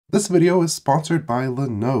This video is sponsored by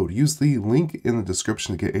Linode. Use the link in the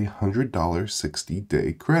description to get a $100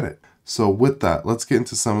 60-day credit. So with that, let's get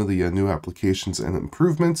into some of the new applications and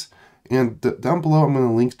improvements. And down below, I'm going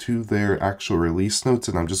to link to their actual release notes,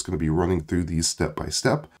 and I'm just going to be running through these step by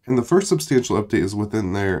step. And the first substantial update is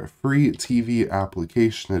within their free TV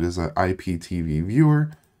application. It is an IPTV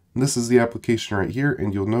viewer. And this is the application right here,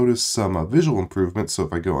 and you'll notice some visual improvements. So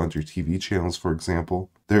if I go under TV channels, for example,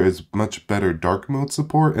 there is much better dark mode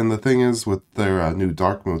support. And the thing is, with their new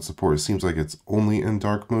dark mode support, it seems like it's only in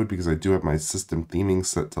dark mode because I do have my system theming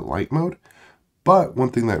set to light mode. But one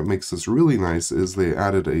thing that makes this really nice is they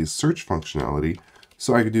added a search functionality.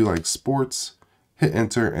 So I could do like sports, hit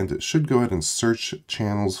enter, and it should go ahead and search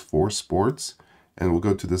channels for sports. And we'll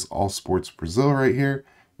go to this All Sports Brazil right here.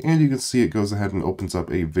 And you can see it goes ahead and opens up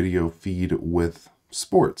a video feed with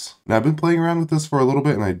sports. Now I've been playing around with this for a little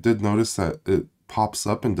bit, and I did notice that it pops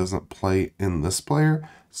up and doesn't play in this player.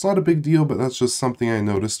 It's not a big deal, but that's just something I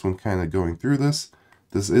noticed when kind of going through this.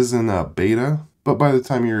 This is in beta, but by the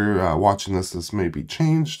time you're watching this, this may be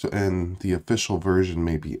changed and the official version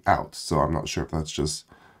may be out. So I'm not sure if that's just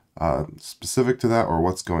specific to that or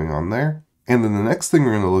what's going on there. And then the next thing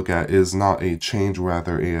we're going to look at is not a change,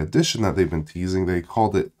 rather a addition that they've been teasing. They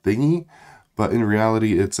called it Thingy, but in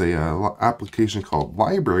reality, it's a application called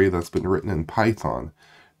Library that's been written in Python.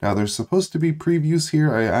 Now, there's supposed to be previews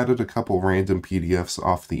here. I added a couple random PDFs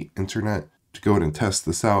off the internet to go ahead and test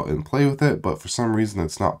this out and play with it, but for some reason,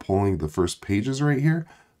 it's not pulling the first pages right here.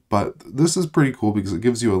 But this is pretty cool because it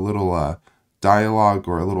gives you a little dialogue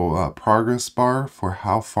or a little progress bar for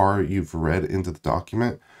how far you've read into the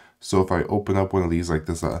document. So if I open up one of these, like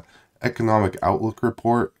this economic outlook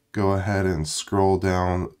report, go ahead and scroll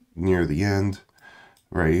down near the end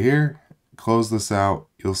right here, close this out,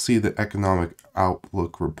 you'll see the economic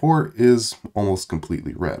outlook report is almost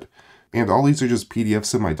completely read. And all these are just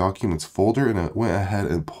PDFs in my documents folder, and it went ahead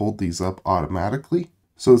and pulled these up automatically.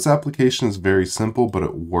 So this application is very simple, but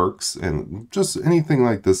it works, and just anything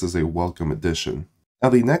like this is a welcome addition. Now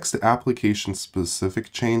the next application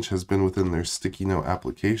specific change has been within their sticky note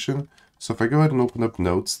application. So if I go ahead and open up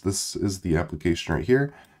notes, this is the application right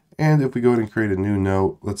here. And if we go ahead and create a new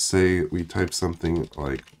note, let's say we type something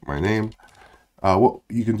like my name. What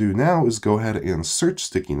you can do now is go ahead and search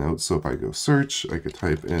sticky notes. So if I go search, I could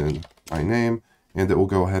type in my name and it will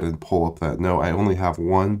go ahead and pull up that note. I only have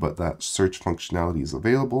one, but that search functionality is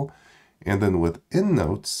available. And then within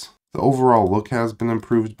notes, the overall look has been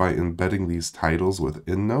improved by embedding these titles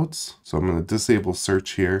within notes. So I'm going to disable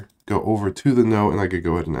search here, go over to the note, and I could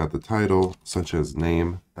go ahead and add the title, such as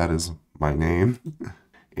name. That is my name.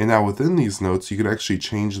 And now within these notes, you could actually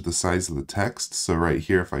change the size of the text. So right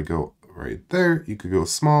here, if I go right there, you could go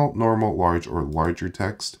small, normal, large, or larger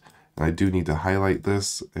text. And I do need to highlight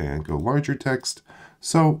this and go larger text.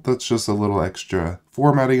 So that's just a little extra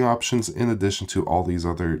formatting options in addition to all these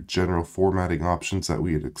other general formatting options that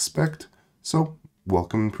we'd expect. So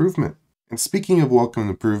welcome improvement. And speaking of welcome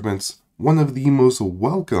improvements, one of the most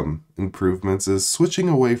welcome improvements is switching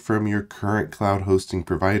away from your current cloud hosting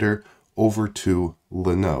provider over to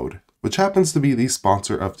Linode, which happens to be the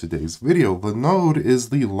sponsor of today's video. Linode is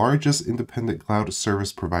the largest independent cloud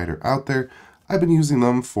service provider out there. I've been using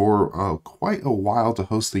them for quite a while to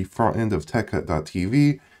host the front end of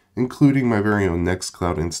TechHut.tv, including my very own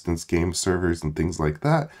Nextcloud instance game servers and things like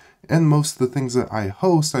that. And most of the things that I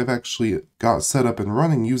host, I've actually got set up and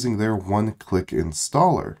running using their one-click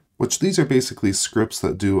installer, which these are basically scripts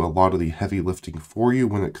that do a lot of the heavy lifting for you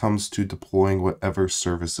when it comes to deploying whatever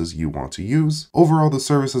services you want to use. Overall, the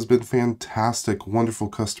service has been fantastic, wonderful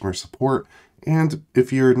customer support. And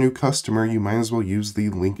if you're a new customer, you might as well use the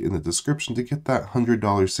link in the description to get that $100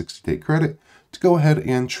 60-day credit to go ahead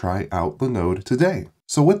and try out Linode today.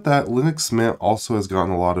 So with that, Linux Mint also has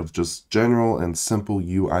gotten a lot of just general and simple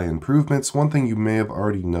UI improvements. One thing you may have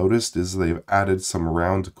already noticed is they've added some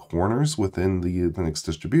round corners within the Linux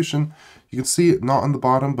distribution. You can see it not on the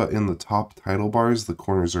bottom, but in the top title bars, the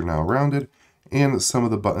corners are now rounded. And some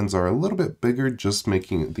of the buttons are a little bit bigger, just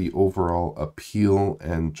making the overall appeal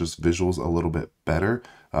and just visuals a little bit better.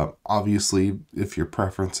 Obviously, if your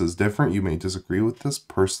preference is different, you may disagree with this.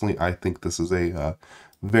 Personally, I think this is a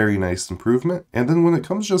very nice improvement. And then when it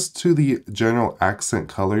comes just to the general accent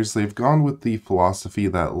colors, they've gone with the philosophy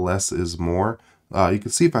that less is more. You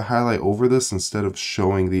can see if I highlight over this, instead of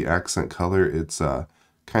showing the accent color, it's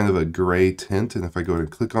kind of a gray tint. And if I go to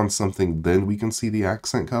click on something, then we can see the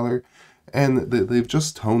accent color. And they've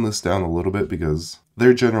just toned this down a little bit because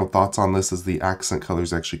their general thoughts on this is the accent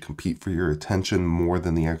colors actually compete for your attention more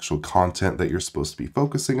than the actual content that you're supposed to be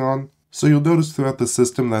focusing on. So you'll notice throughout the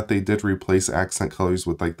system that they did replace accent colors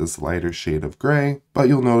with like this lighter shade of gray, but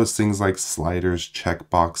you'll notice things like sliders,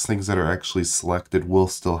 checkbox, things that are actually selected will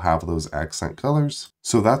still have those accent colors.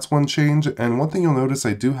 So that's one change. And one thing you'll notice,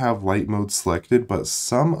 I do have light mode selected, but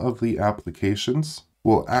some of the applications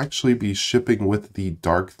will actually be shipping with the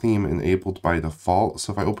dark theme enabled by default.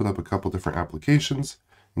 So if I open up a couple different applications,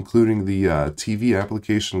 including the TV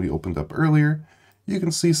application we opened up earlier, you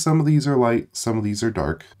can see some of these are light, some of these are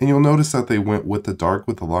dark. And you'll notice that they went with the dark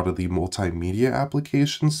with a lot of the multimedia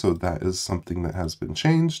applications, so that is something that has been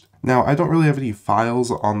changed. Now, I don't really have any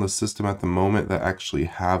files on the system at the moment that actually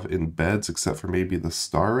have embeds, except for maybe the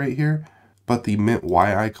star right here. But the Mint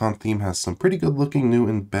Y icon theme has some pretty good looking new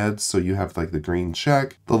embeds. So you have like the green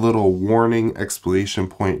check, the little warning, exclamation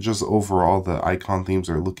point, just overall the icon themes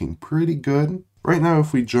are looking pretty good. Right now,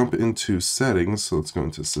 if we jump into settings, so let's go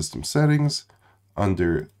into system settings.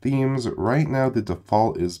 Under themes, right now the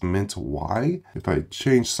default is Mint Y. If I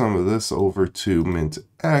change some of this over to Mint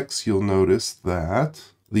X, you'll notice that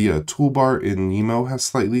the toolbar in Nemo has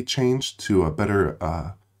slightly changed to a better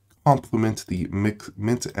complement the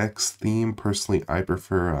Mint X theme. Personally, I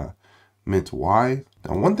prefer Mint Y.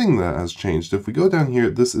 Now, one thing that has changed, if we go down here,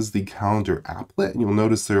 this is the calendar applet, and you'll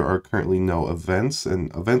notice there are currently no events,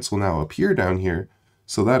 and events will now appear down here.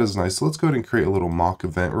 So that is nice. So let's go ahead and create a little mock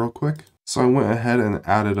event real quick. So I went ahead and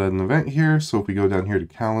added an event here. So if we go down here to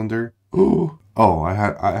calendar,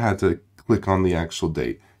 I had to click on the actual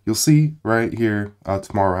date. You'll see right here,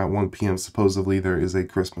 tomorrow at 1 p.m. supposedly there is a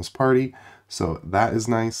Christmas party. So that is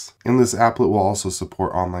nice. And this applet will also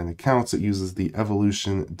support online accounts. It uses the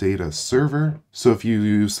Evolution Data Server. So if you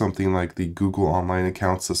use something like the Google Online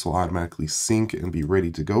accounts, this will automatically sync and be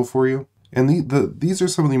ready to go for you. And these are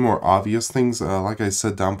some of the more obvious things. Like I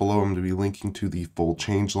said down below, I'm going to be linking to the full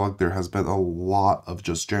changelog. There has been a lot of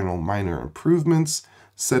just general minor improvements,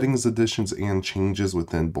 settings additions, and changes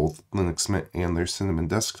within both Linux Mint and their Cinnamon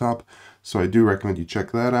desktop. So I do recommend you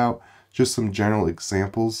check that out. Just some general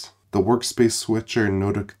examples. The Workspace Switcher,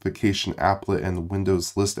 Notification Applet, and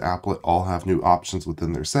Windows List Applet all have new options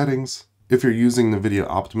within their settings. If you're using NVIDIA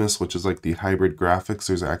Optimus, which is like the hybrid graphics,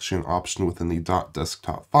 there's actually an option within the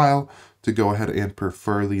 .desktop file to go ahead and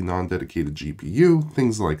prefer the non-dedicated GPU,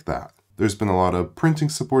 things like that. There's been a lot of printing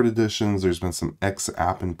support additions. There's been some X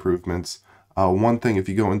app improvements. One thing, if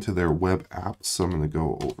you go into their web apps, so I'm going to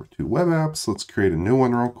go over to web apps. Let's create a new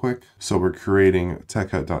one real quick. So we're creating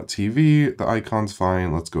TechHut.tv. The icon's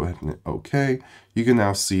fine. Let's go ahead and hit OK. You can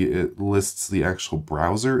now see it lists the actual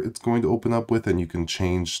browser it's going to open up with, and you can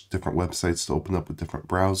change different websites to open up with different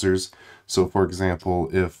browsers. So for example,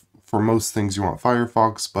 if for most things you want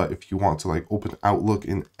Firefox, but if you want to like open Outlook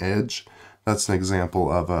in Edge, that's an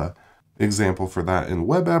example of a example for that in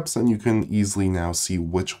web apps, and you can easily now see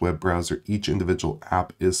which web browser each individual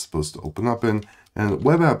app is supposed to open up in. And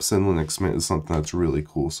web apps in Linux Mint is something that's really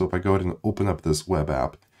cool. So if I go ahead and open up this web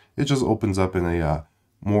app, it just opens up in a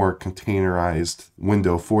more containerized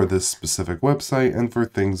window for this specific website and for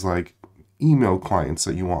things like email clients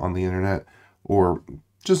that you want on the internet or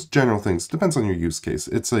just general things. Depends on your use case.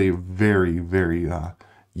 It's a very, very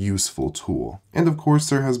useful tool. And of course,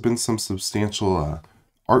 there has been some substantial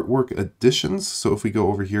artwork additions. So if we go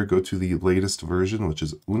over here, go to the latest version, which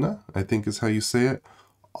is Una, I think is how you say it.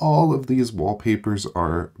 All of these wallpapers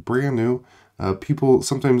are brand new. People,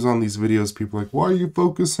 sometimes on these videos, people are like, why are you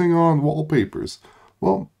focusing on wallpapers?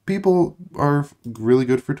 Well, people are really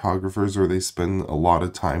good photographers, or they spend a lot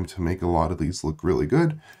of time to make a lot of these look really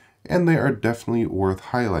good, and they are definitely worth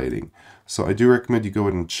highlighting. So I do recommend you go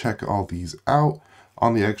ahead and check all these out.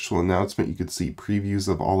 On the actual announcement, you can see previews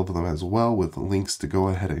of all of them as well with links to go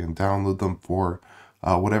ahead and download them for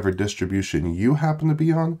whatever distribution you happen to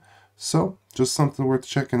be on. So just something worth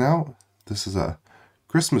checking out. This is a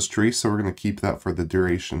Christmas tree, so we're going to keep that for the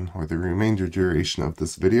duration or the remainder duration of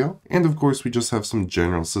this video. And of course, we just have some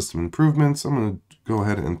general system improvements. I'm going to go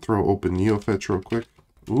ahead and throw open NeoFetch real quick.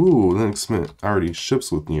 Ooh, Linux Mint already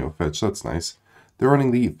ships with NeoFetch. That's nice. They're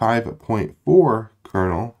running the 5.4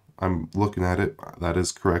 kernel. I'm looking at it. That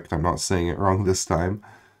is correct. I'm not saying it wrong this time.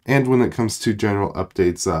 And when it comes to general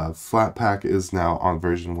updates, Flatpak is now on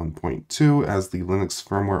version 1.2 as the Linux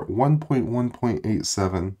firmware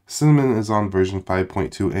 1.1.87. Cinnamon is on version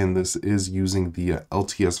 5.2, and this is using the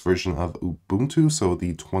LTS version of Ubuntu, so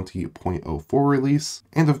the 20.04 release.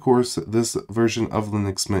 And of course, this version of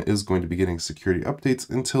Linux Mint is going to be getting security updates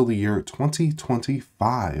until the year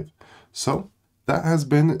 2025. So that has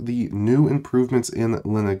been the new improvements in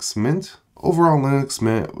Linux Mint. Overall, Linux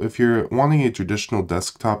Mint, if you're wanting a traditional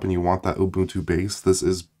desktop and you want that Ubuntu base, this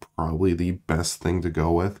is probably the best thing to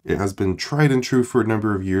go with. It has been tried and true for a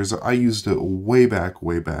number of years. I used it way back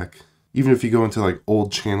Even if you go into like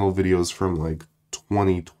old channel videos from like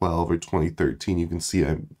 2012 or 2013, you can see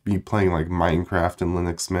me playing like Minecraft and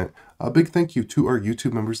Linux Mint. A big thank you to our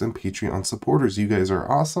YouTube members and Patreon supporters. You guys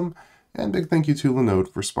are awesome. And big thank you to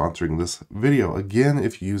Linode for sponsoring this video. Again,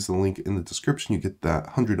 if you use the link in the description, you get that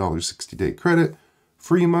 $100 60-day credit.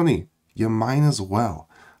 Free money. You might as well.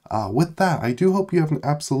 With that, I do hope you have an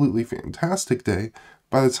absolutely fantastic day.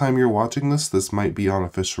 By the time you're watching this, this might be on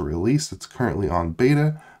official release. It's currently on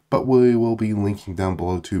beta, but we will be linking down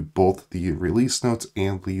below to both the release notes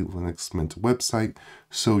and the Linux Mint website,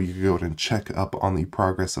 so you can go ahead and check up on the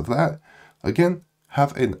progress of that. Again,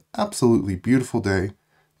 have an absolutely beautiful day,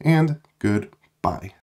 and goodbye.